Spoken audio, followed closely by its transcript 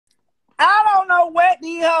I don't know what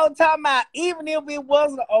these hoes talking about. Even if it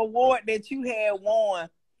was an award that you had won,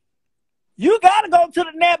 you gotta go to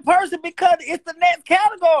the next person because it's the next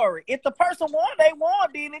category. If the person won, they won.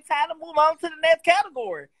 Then it's time to move on to the next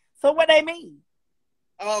category. So what they mean?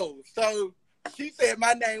 Oh, so she said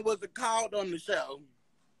my name wasn't called on the show.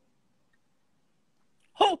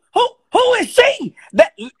 Who is she?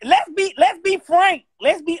 Let's be frank.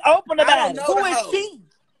 Let's be open about it. Who is she?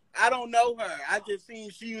 I don't know her. I just seen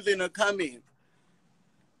she was in a comment.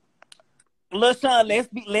 Lashun,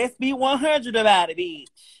 let's be 100 about it, bitch.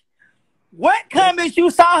 What comments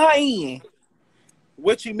you saw her in?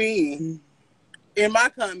 What you mean? In my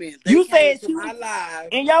comments. You said she was live.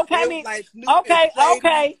 In your comments. Like okay.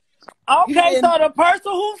 So the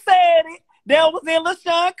person who said it that was in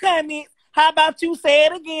Lashun comments. How about you say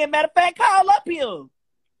it again? Matter of fact, call up here.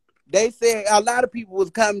 They said a lot of people was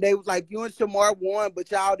coming. They was like, you and Shamar won, but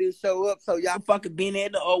y'all didn't show up. So y'all fucking been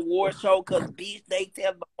at the award show because bitch, they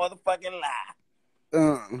tell the motherfucking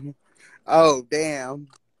lie. Oh, damn.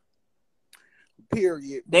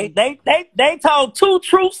 Period. They told 2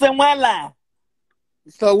 truths and 1 lie.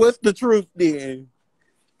 So what's the truth then?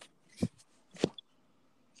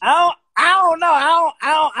 I don't know. I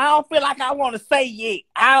don't feel like I want to say yet.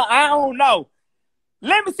 I don't know.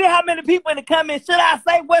 Let me see how many people in the comments. Should I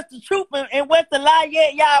say what's the truth and what's the lie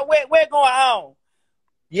yet? Y'all, we're going on.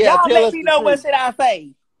 Yeah, y'all let me know truth. What should I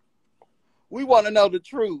say. We want to know the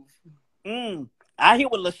truth. I hear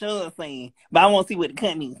what Lashun saying, but I want to see what the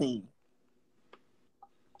comments saying.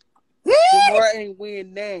 Shamar ain't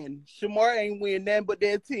win none. Shamar ain't win none but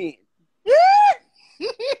that 10.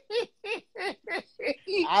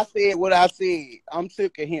 I said what I said. I'm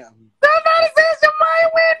sick of him. Somebody said Shamar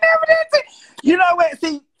ain't win none but that 10. You know what?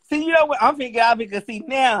 See, you know what? I'm thinking, see,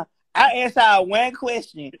 now, I asked y'all one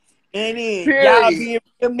question, and then y'all be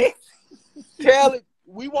in mix. Tell it.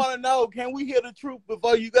 We want to know, can we hear the truth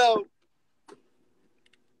before you go?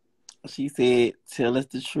 She said, tell us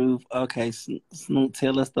the truth. Okay, Snoop,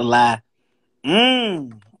 tell us the lie. Now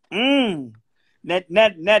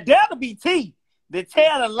that'll be T. To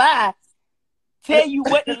tell the lie, tell you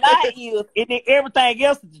what the lie is, and then everything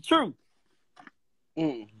else is the truth.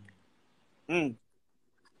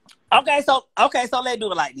 Okay, so let's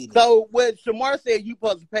do it like this. So what Shamar said, you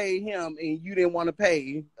supposed to pay him, and you didn't want to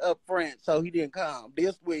pay up front, so he didn't come. This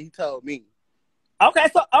is what he told me. Okay,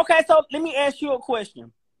 so let me ask you a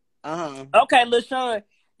question. Okay, Lashun,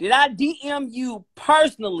 did I DM you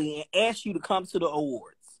personally and ask you to come to the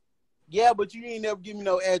awards? Yeah, but you ain't never give me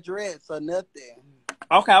no address or nothing.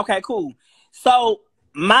 Okay, cool. So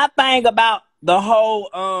my thing about the whole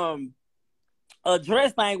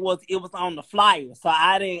address thing was it was on the flyer, so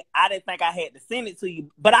I didn't think I had to send it to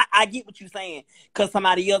you. But I get what you're saying because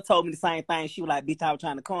somebody else told me the same thing. She was like, "Bitch, I was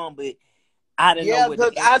trying to come, but I didn't know." Yeah,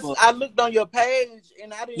 because I looked on your page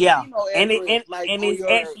and I didn't see no address. And it's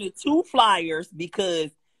actually 2 flyers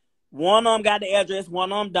because one of them got the address,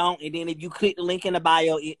 one of them don't. And then if you click the link in the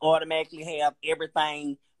bio, it automatically have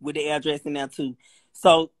everything with the address in there too.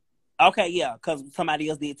 So, okay, yeah, because somebody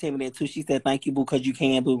else did tell me that too. She said, "Thank you, boo, because you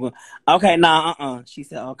can, boo." Okay, nah, She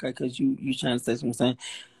said, "Okay, because you trying to say something."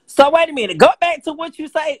 So wait a minute. Go back to what you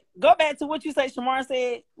say. Shamar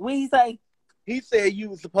said. What he say? He said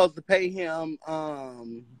you was supposed to pay him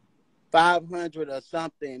 $500 or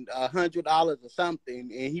something, $100 or something,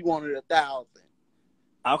 and he wanted 1,000.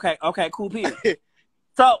 Okay, cool, period.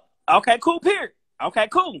 So, okay, cool, period. Okay,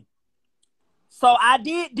 cool. So I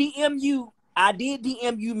did DM you. Me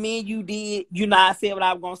and you did. You know, I said what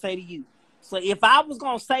I was gonna say to you. So if I was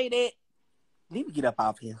gonna say that, let me get up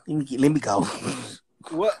off here. Let me go.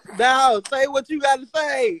 What? No, say what you got to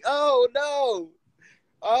say. Oh no.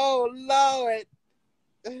 Oh Lord.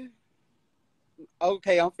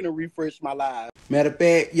 Okay, I'm finna refresh my live. Matter of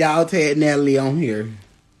fact, y'all tag Natalie on here.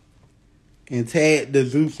 And tag the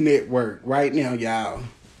Zeus Network right now, y'all.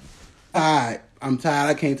 I'm tired.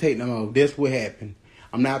 I can't take no more. That's what happened.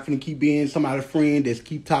 I'm not finna keep being somebody's friend that's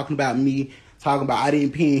keep talking about me, talking about I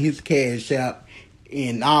didn't pay in his cash app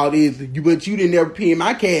and all this. But you didn't ever pay in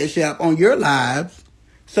my cash app on your lives.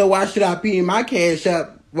 So why should I pay in my cash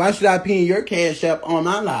app? Why should I pay in your cash app on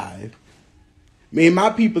my live? Man, my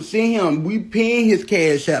people see him. We paying his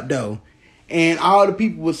cash app though. And all the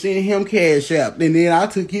people were sending him cash app. And then I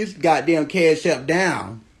took his goddamn cash app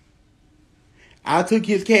down. I took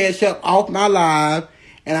his cash app off my live.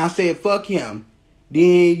 And I said, fuck him.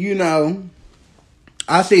 Then, you know,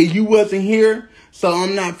 I said, you wasn't here. So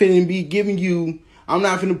I'm not finna be giving you, I'm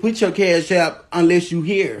not finna put your cash app unless you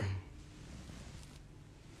here.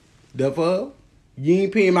 The fuck? You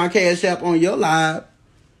ain't paying my cash app on your live.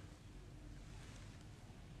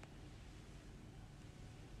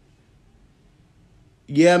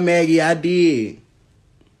 Yeah, Maggie, I did.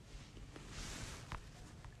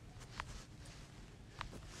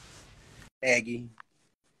 Maggie.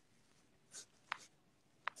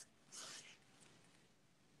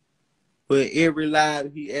 But every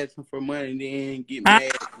live he asking for money, then get Huh?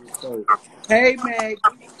 mad. So, hey, Maggie.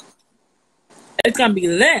 It's gonna be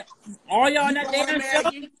lit. All y'all in You that going, damn show.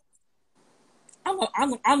 Maggie? I'm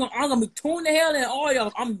gonna be tuning the hell in. All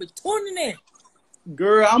y'all, I'm gonna be tuning in.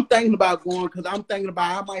 Girl, I'm thinking about going because I'm thinking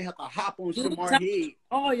about I might have to hop on Good Shamar time. head.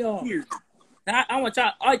 All y'all. Period. I want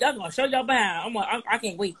y'all. Oh, y'all gonna show y'all behind. I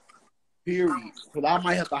can't wait. Period. Because I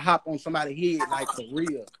might have to hop on somebody's head like for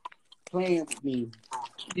real. Playing with me.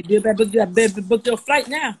 You better book your flight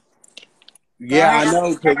now. Yeah, I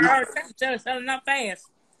know. Cause Selling out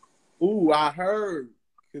fast. ooh, I heard.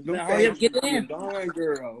 Cause them Hurry up, fast get be in. getting done,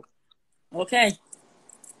 girl. Okay.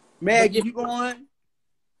 Maggie, you going?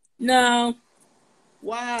 No,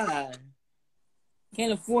 Why?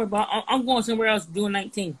 can't afford. But I'm going somewhere else doing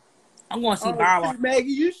 19. I'm going to see Oh, Bob. see, Maggie,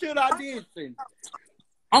 you should audition.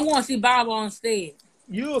 I'm going to see Bob on stage.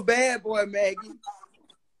 You a bad boy, Maggie.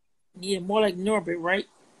 Yeah, more like Norbert, right?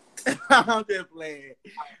 I'm just playing.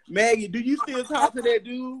 Maggie, do you still talk to that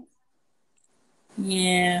dude?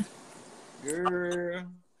 Yeah. Girl.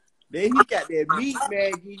 Then he got that meat,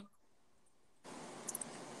 Maggie.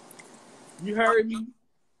 You heard me?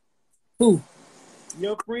 Who?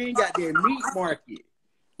 Your friend got that meat market.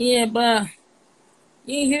 Yeah, but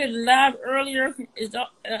you ain't hear the live earlier. It's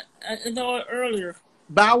all earlier.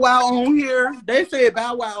 Bow Wow on here. They said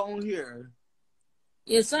Bow Wow on here.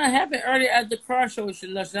 Yeah, something happened earlier at the car show.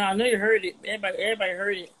 Lashun. I know you heard it. Everybody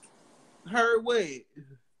heard it. Heard what?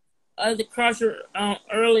 At the car show,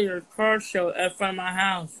 earlier car show at front of my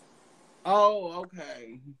house. Oh,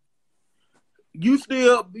 okay. You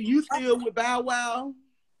still with Bow Wow?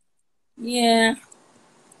 Yeah.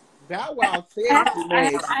 Bow Wow sexy,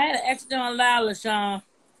 Maggie. I had an accident on live, Lashun.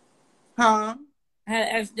 Huh? I had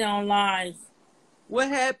an accident on live. What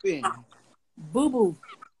happened? Boo boo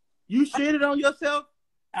You shitted on yourself?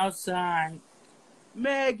 outside.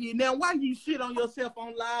 Maggie, now why you shit on yourself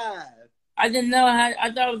on live? I didn't know how. I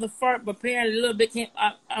thought it was a fart, but apparently a little bit came.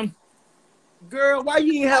 Girl, why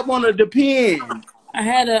you ain't have one of the pins? I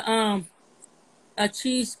had a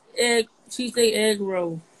cheesesteak egg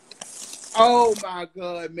roll. Oh my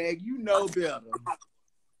God, Maggie, you know better.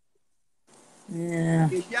 Yeah.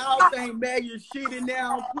 If y'all think Maggie is shitty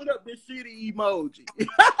now, put up the shitty emoji.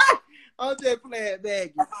 I'm just playing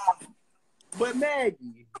Maggie. But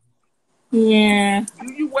Maggie, Yeah.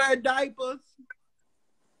 do you wear diapers?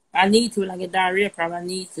 I need to when I get diarrhea. Probably I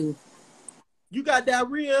need to. You got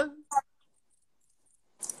diarrhea?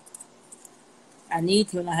 I need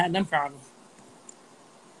to when I have them problems.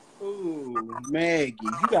 Ooh,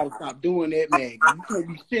 Maggie, you gotta stop doing that, Maggie. You can't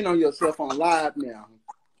be shitting on yourself on live now.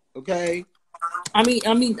 Okay? I mean,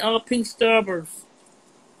 pink Starburst.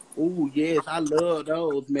 Ooh, yes, I love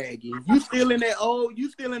those, Maggie. You still in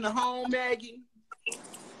the home, Maggie?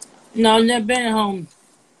 No, I've never been at home.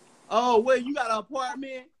 Oh, well, you got an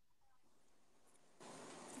apartment?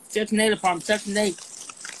 Section 8 apartment. Section 8. Oh,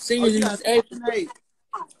 Seniors you and got disabled. Section 8.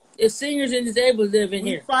 If seniors and disabled live in We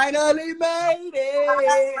here. finally made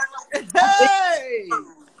it. Hey!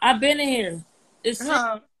 I've been in here. It's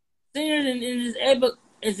Huh? seniors and disabled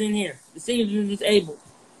is in here. The seniors and disabled.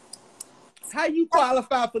 How you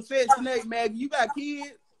qualify for Section 8, Maggie? You got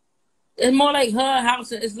kids? It's more like her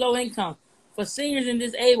house. It's low income. For seniors and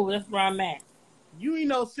disabled, that's where I'm at. You ain't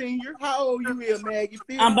no senior. How old you is, Maggie?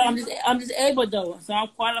 50? But I'm disabled though, so I'm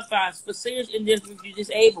qualified for seniors and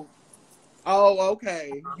disabled. Oh,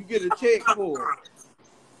 okay. You get a check for it.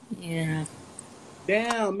 Yeah.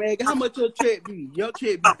 Damn, Maggie, how much your check be? Your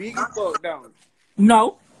check be big as fuck, don't it?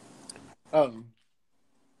 No. Oh.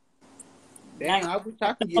 Damn, I wish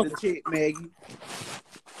I could get a check, Maggie.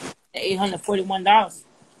 $841.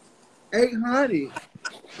 800.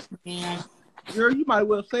 Yeah. Girl, you might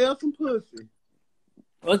well sell some pussy.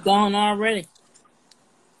 It's gone already.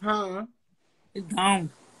 Huh? It's gone.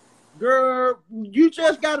 Girl, you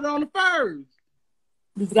just got it on the first.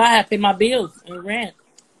 Because I have to pay my bills and rent.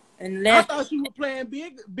 And I thought you were playing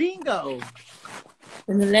bingo.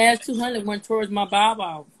 and the last 200 went towards my bow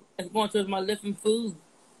wow. It's going towards my lifting food.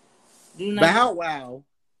 Bow Wow.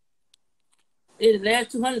 The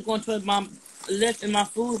last 200 going towards my lifting my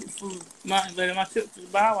food my trip to the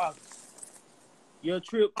bow wow. Your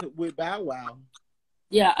trip with Bow Wow.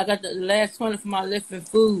 Yeah, I got the last 200 for my lifting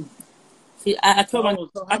food. See, I told my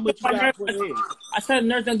So how much you got for that? I told the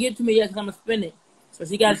nurse don't give it to me yet because I'm gonna spend it. So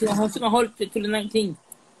she gonna hold it to the 19th.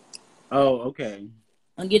 Oh, okay. I'm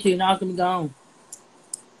gonna get to you now. It's gonna be gone.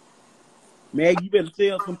 Maggie, you better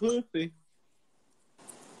sell some pussy.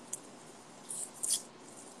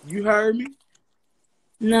 You heard me?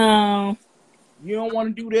 No. You don't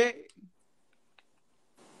want to do that?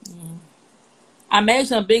 I made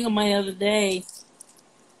some bigger money the other day.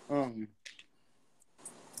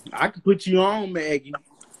 I can put you on, Maggie.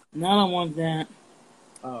 No, I don't want that.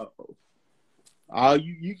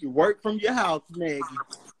 You can work from your house, Maggie.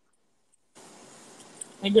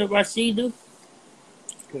 Ain't that what she do?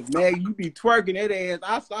 Cause Maggie, you be twerking that ass.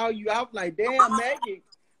 I saw you. I was like, damn, Maggie.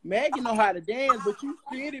 Maggie know how to dance, but you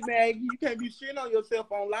shitty, Maggie. You can't be shitting on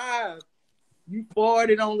yourself on live. You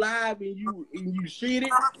farted on live and you shitted.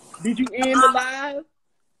 Did you end the live?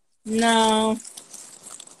 No.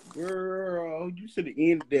 Girl, you should have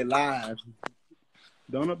ended that live.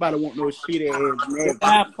 Don't nobody want no shit ass Maggie.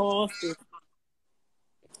 I paused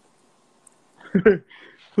it.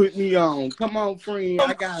 Put me on. Come on, friend.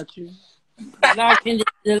 I got you. The live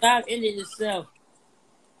ended itself.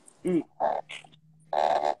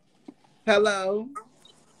 Hello.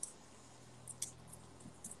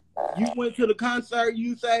 You went to the concert,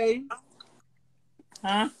 you say?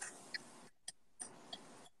 Huh?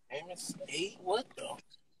 MS8? What the?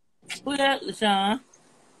 Who that, Lashun?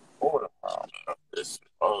 Hold on.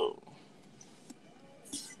 Oh.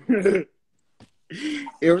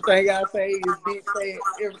 Everything I say is big fat.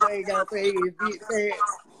 Everything I say is big fat.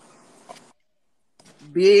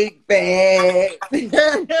 Big bad.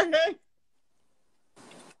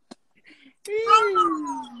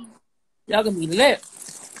 Y'all gonna be lit.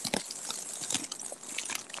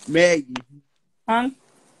 Maggie. Huh?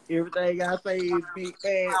 Everything I say is big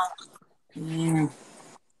fat. Yeah.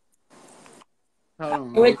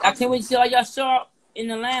 Hold on. I can't wait to see all y'all show up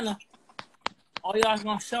in Atlanta. All y'all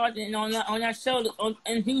gonna show up on that show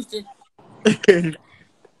in Houston.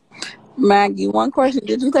 Maggie, one question.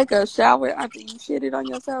 Did you take a shower after you shitted on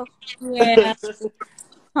yourself? Yeah.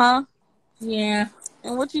 Huh? Yeah.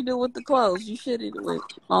 And what you do with the clothes you shitted with?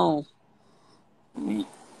 Oh.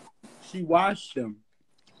 She washed them.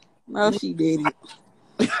 No, she didn't.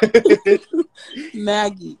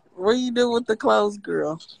 Maggie, what you do with the clothes,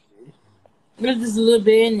 girl? There's just a little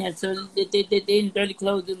bit in there, so they dirty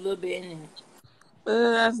clothes, a little bit in there.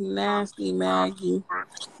 That's nasty, Maggie.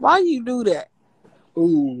 Why you do that?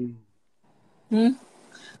 Ooh.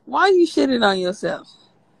 Why you shitted on yourself?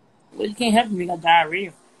 Well, you can't help me. You got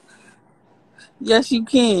diarrhea. Yes, you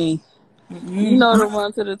can. You know to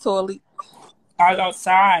run to the toilet. I was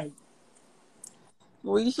outside.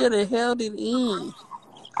 Well, you should have held it in.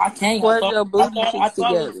 I can't. Square your booty I cheeks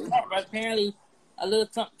thought it was together. fat, but apparently a little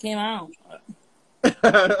something came out.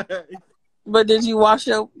 But did you wash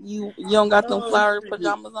your you don't got them flowery shit.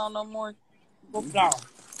 pajamas on no more? What flower?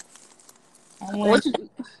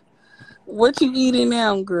 What you eating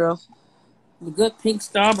now, girl? The good pink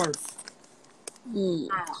Starburst.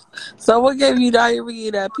 So what gave you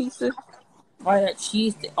diarrhea? That pizza? Why that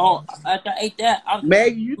cheese? After I ate that, I was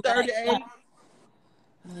Maggie, you 38?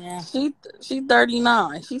 Yeah. She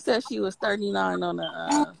 39. She said she was 39 on the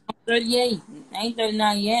I'm 38. I ain't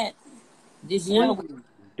 39 yet. This year. Ooh,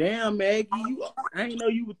 damn, Maggie, I ain't know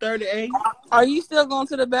you were 38. Are you still going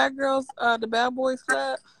to the Bad Girls, the Bad Boys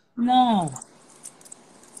Club? No.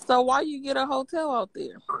 So why you get a hotel out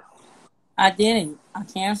there? I didn't. I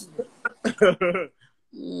canceled it.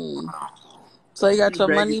 So you got your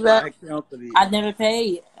money back? I never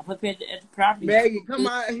paid. I put it at the property. Maggie, come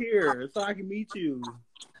out here so I can meet you.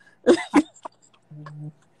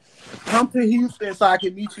 Come to Houston so I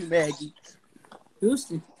can meet you, Maggie.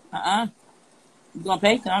 Houston? You gonna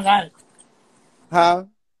pay? I don't got it. Huh?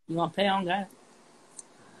 You gonna pay? I don't got it.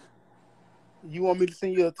 You want me to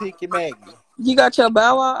send you a ticket, Maggie? You got your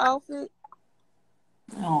Bow Wow outfit?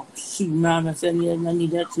 Oh, shoot, man. I said I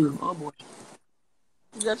need that too. Oh, boy.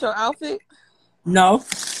 You got your outfit? No.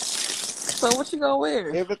 So what you gonna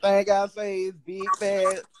wear? Everything I say is big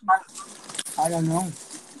fat. I don't know.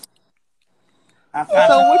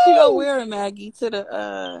 So what you gonna wear, Maggie, to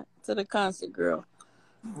the concert, girl?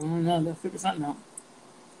 I don't know. They'll figure something out.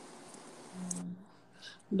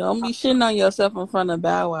 Don't be shitting on yourself in front of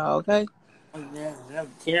Bow Wow, okay? Oh, yeah. That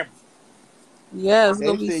was terrible. Yeah, it's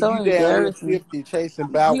gonna be so you down here embarrassing. 50 chasing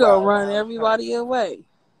Bow Wow. You gonna run everybody away.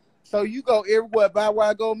 So you go everywhere Bow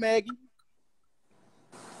Wow go, Maggie?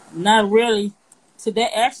 Not really.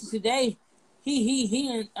 Today, he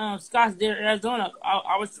in Scottsdale, Arizona.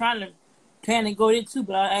 I was trying to plan to go there too,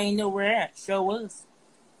 but I ain't know where at. Sure was.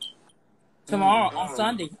 Tomorrow on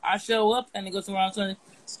Sunday, I show up and go somewhere on Sunday.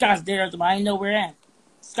 Scottsdale, Arizona. I ain't know where at.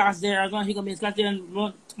 Scottsdale, Arizona. He gonna be in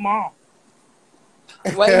Scottsdale tomorrow.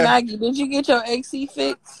 Wait, Maggie, did you get your AC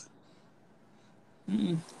fixed?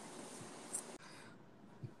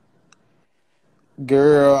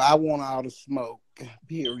 Girl, I want all the smoke.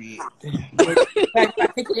 Period. They might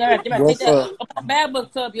take What's that up? bad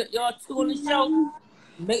book club. Y'all two on the show.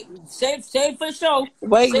 Save for the show.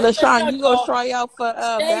 Wait, Save for the show, LaShawn, you gonna y'all. try out for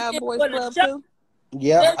Save Bad it Boys for the Club show. too?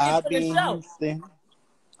 Yep, Save it I'll for the be in show. Houston.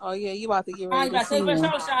 Oh yeah, you about to get You ready to gotta see save for the me.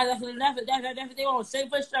 show, Sean. That's what they want. Save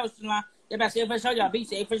for the show, Sean. You better save for the show, y'all. Be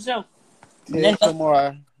safe for the show. Tell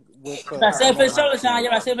Shamar what's You up. better save for the Shamar. show, Sean. You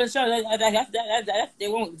better save for the show. That's they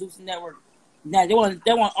want Zeus Network. Now they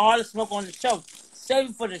want all the smoke on the show. Save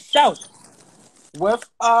it for the show. What's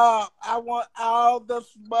up? I want all the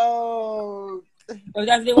smoke.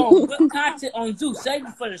 That's they want good content on Zeus. Save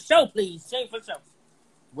it for the show, please. Save it for the show.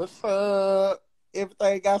 What's up?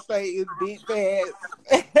 Everything I say is big fast.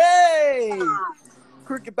 Hey!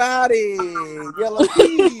 Crooked body, yellow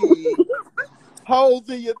teeth, holes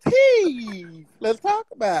in your teeth. Let's talk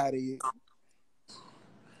about it.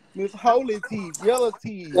 Miss Holy teeth, yellow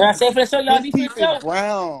teeth. Yeah, save for the show, y'all. His Be for teeth the show. is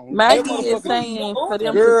brown. Maggie That is motherfucker, saying for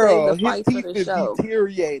them to save girl, the his fight for teeth the is show.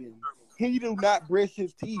 deteriorating. He do not brush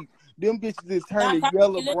his teeth. Them bitches is Now, turning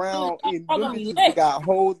yellow, brown, and all them gonna be bitches lit. got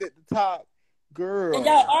holes at the top. And Girl,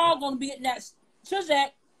 y'all all gonna be in that Trizak.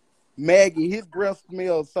 Maggie, his breath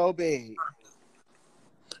smells so bad.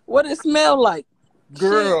 What it smell like?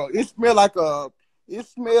 Girl, it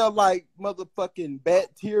smell like motherfucking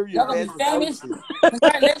bacteria. Y'all gonna be famous.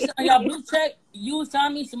 Congratulations on y'all blue check. You,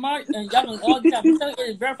 Tommy, Shamar, and y'all gonna all get y'all blue check.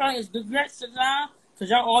 It's verifying. It's congrats now. Cause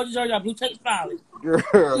y'all all deserve y'all blue check finally. Girl,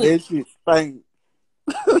 that shit stink.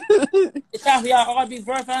 It's time for y'all all to be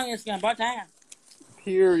verifying Instagram. About time.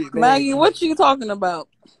 Period, Maggie, what you talking about?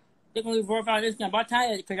 They're gonna be verifying Instagram. About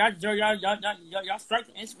time. Cause y'all deserve y'all strike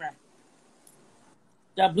on Instagram.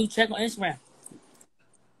 Y'all blue check on Instagram.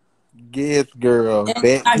 Yes, girl.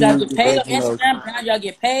 And y'all get paid on Instagram. And y'all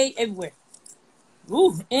get paid everywhere.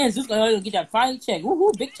 Ooh, and Zeus gonna get that final check.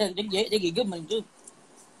 Ooh, big check. They get good money too.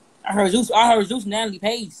 I heard Zeus Natalie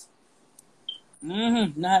pays.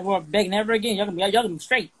 Not work back never again. Y'all gonna be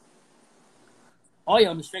straight. All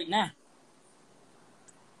y'all be straight now.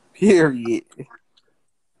 Period.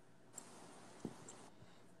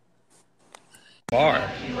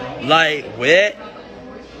 Like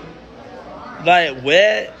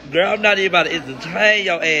what? Girl, I'm not even about to entertain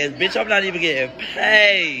your ass, bitch. I'm not even getting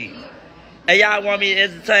paid. And y'all want me to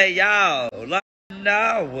entertain y'all? Like,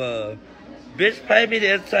 no. Bitch, pay me to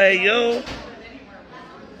entertain you.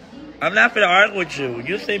 I'm not finna argue with you.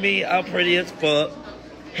 You see me, I'm pretty as fuck.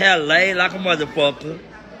 Hair laid like a motherfucker.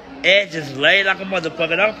 Edges laid like a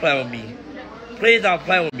motherfucker. Don't play with me. Please don't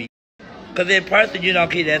play with me. Cause in person, you don't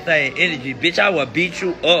keep that same energy. Bitch, I will beat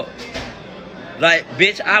you up. Like,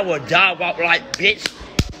 bitch, I will dog walk like, bitch,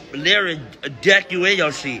 literally deck you in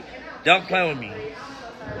your shit. Don't play with me.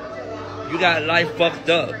 You got life fucked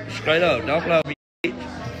up. Straight up. Don't play with me,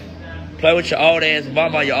 bitch. Play with your old ass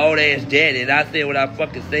mama, your old ass daddy, and I said what I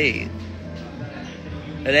fucking said.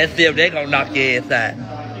 And let's see if they gonna knock your ass out.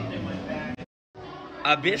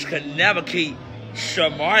 A bitch could never keep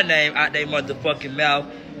Shamar name out their motherfucking mouth.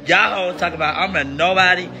 Y'all hoes talk about I'm a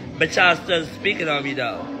nobody, but y'all still speaking on me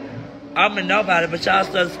though. I'm a nobody, but y'all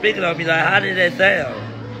still speaking on me. Like, how did that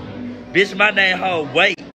sound? Bitch, my name hoe,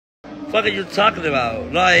 wait. Fuck are you talking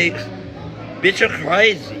about? Like, bitch, you're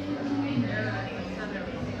crazy.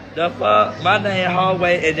 The fuck? My name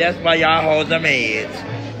hallway, and that's why y'all hoes are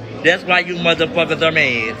mad. That's why you motherfuckers are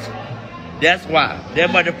mad. That's why. That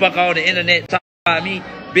motherfucker on the internet talking about me.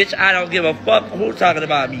 Bitch, I don't give a fuck who talking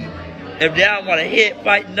about me. If they don't want to hit,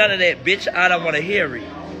 fight, none of that, bitch, I don't want to hear it.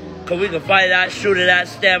 Cause we can fight it out, shoot it out,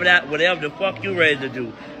 stab it out, whatever the fuck you ready to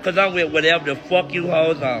do. Cause I'm with whatever the fuck you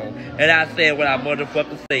hoes on. And I said what I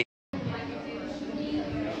motherfucking said.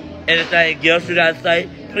 Anything else you gotta say,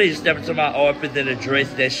 please step into my office and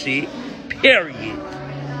address that shit. Period.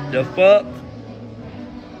 The fuck?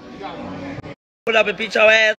 Put up and beat your ass.